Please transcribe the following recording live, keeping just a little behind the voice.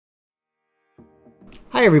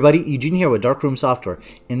Hi everybody, Eugene here with Darkroom Software.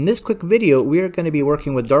 In this quick video, we are going to be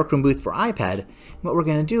working with Darkroom Booth for iPad. What we're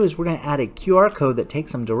going to do is we're going to add a QR code that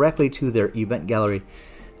takes them directly to their event gallery,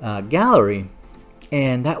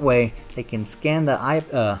 and that way they can scan the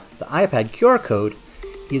iPad QR code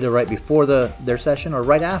either right before their session or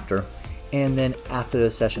right after, and then after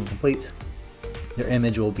the session completes, their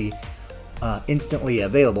image will be instantly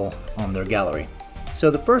available on their gallery.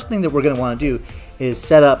 So the first thing that we're going to want to do is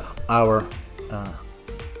set up our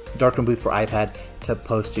Darkroom Booth for iPad to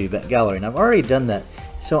post to Event Gallery, and I've already done that.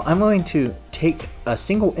 So I'm going to take a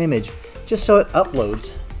single image just so it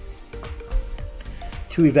uploads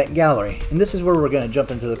to Event Gallery, and this is where we're going to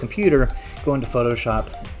jump into the computer, go into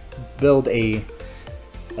Photoshop, build a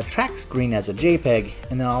track screen as a JPEG,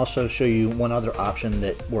 and then I'll also show you one other option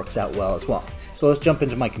that works out well as well. So let's jump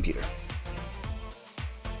into my computer.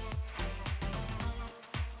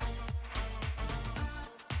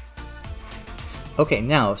 Okay,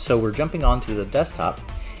 now, so we're jumping onto the desktop,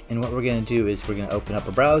 and what we're going to do is we're going to open up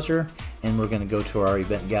a browser, and we're going to go to our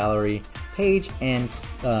Event Gallery page and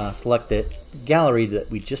select the gallery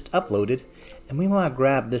that we just uploaded, and we want to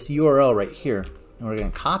grab this URL right here, and we're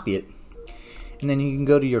going to copy it, and then you can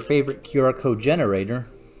go to your favorite QR code generator.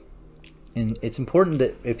 And it's important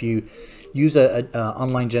that if you use an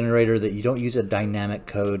online generator that you don't use a dynamic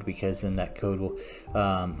code, because then that code will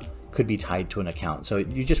could be tied to an account. So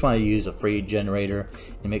you just want to use a free generator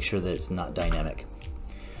and make sure that it's not dynamic.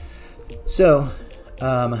 So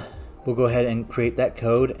we'll go ahead and create that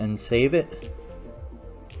code and save it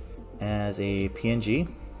as a PNG.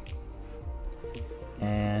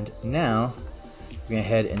 And now we're going to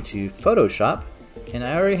head into Photoshop, and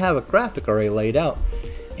I already have a graphic already laid out.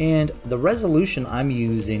 And the resolution I'm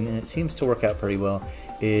using, and it seems to work out pretty well,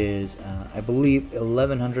 is I believe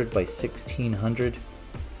 1100 by 1600.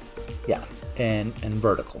 Yeah, and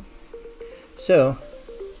vertical. So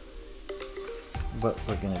what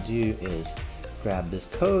we're going to do is grab this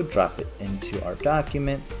code, drop it into our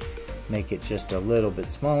document, make it just a little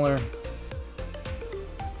bit smaller,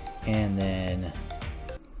 and then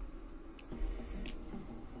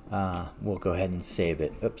we'll go ahead and save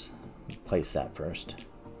it. Oops, place that first.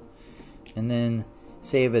 And then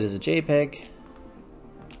save it as a JPEG.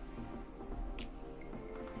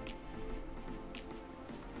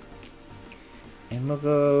 And we'll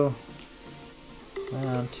go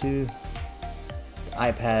to the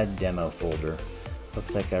iPad demo folder.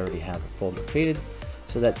 Looks like I already have a folder created,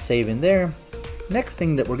 so that's saved in there. Next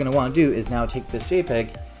thing that we're going to want to do is now take this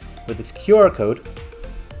JPEG with the QR code,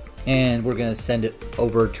 and we're going to send it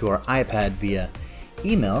over to our iPad via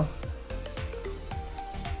email.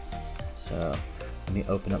 So let me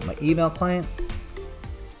open up my email client.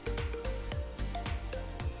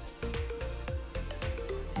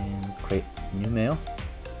 And create new mail.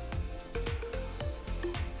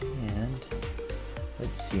 And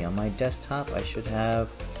let's see, on my desktop I should have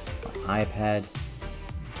my iPad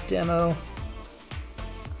demo,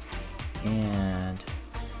 and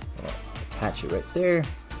we'll attach it right there.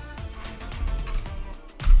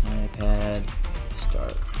 iPad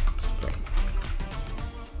start screen.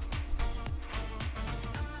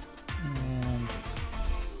 And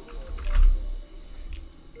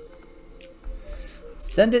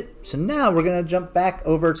send it. So now we're going to jump back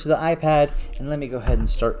over to the iPad, and let me go ahead and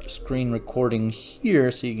start screen recording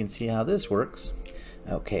here so you can see how this works.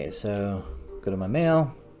 Okay, so go to my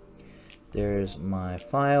mail. There's my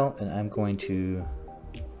file, and I'm going to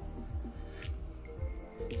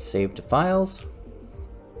save to files.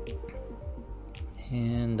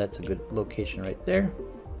 And that's a good location right there.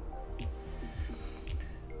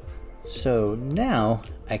 So now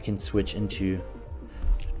I can switch into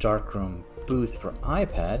Darkroom Booth for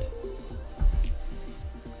iPad.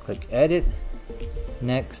 Click Edit,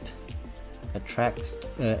 Next,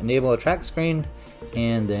 enable a track screen,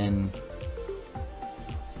 and then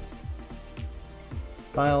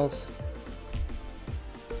Files.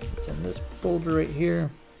 It's in this folder right here,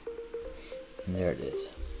 and there it is.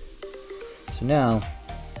 So now,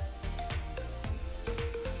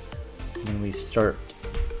 when we start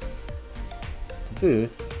the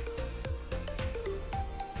booth,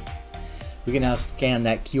 we can now scan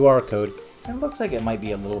that QR code. It looks like it might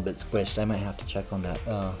be a little bit squished. I might have to check on that,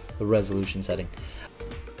 the resolution setting.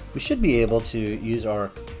 We should be able to use our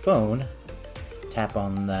phone, tap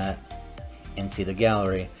on that, and see the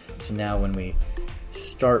gallery. So now when we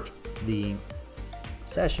start the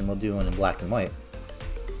session, we'll do one in black and white.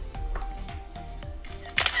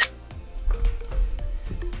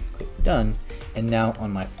 Click done, and now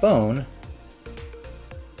on my phone,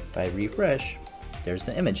 if I refresh, there's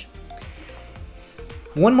the image.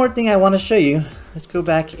 One more thing I want to show you. Let's go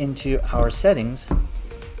back into our settings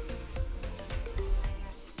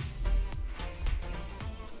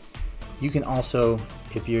You can also,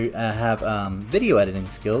 if you have video editing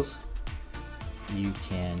skills, you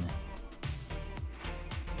can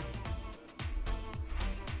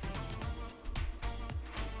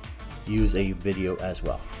use a video as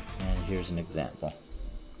well. And here's an example.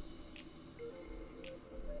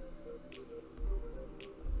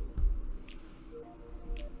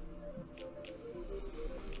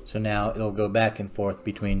 So now it'll go back and forth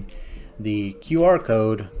between the QR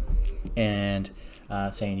code and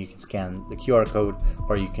saying you can scan the QR code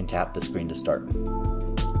or you can tap the screen to start.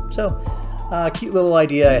 So, cute little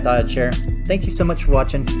idea I thought I'd share. Thank you so much for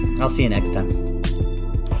watching. I'll see you next time.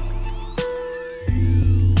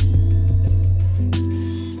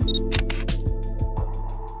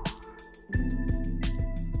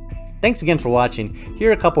 Thanks again for watching. Here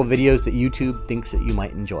are a couple of videos that YouTube thinks that you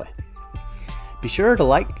might enjoy. Be sure to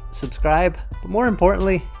like, subscribe, but more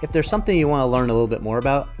importantly, if there's something you want to learn a little bit more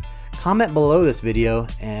about, comment below this video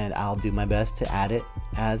and I'll do my best to add it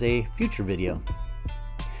as a future video.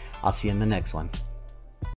 I'll see you in the next one.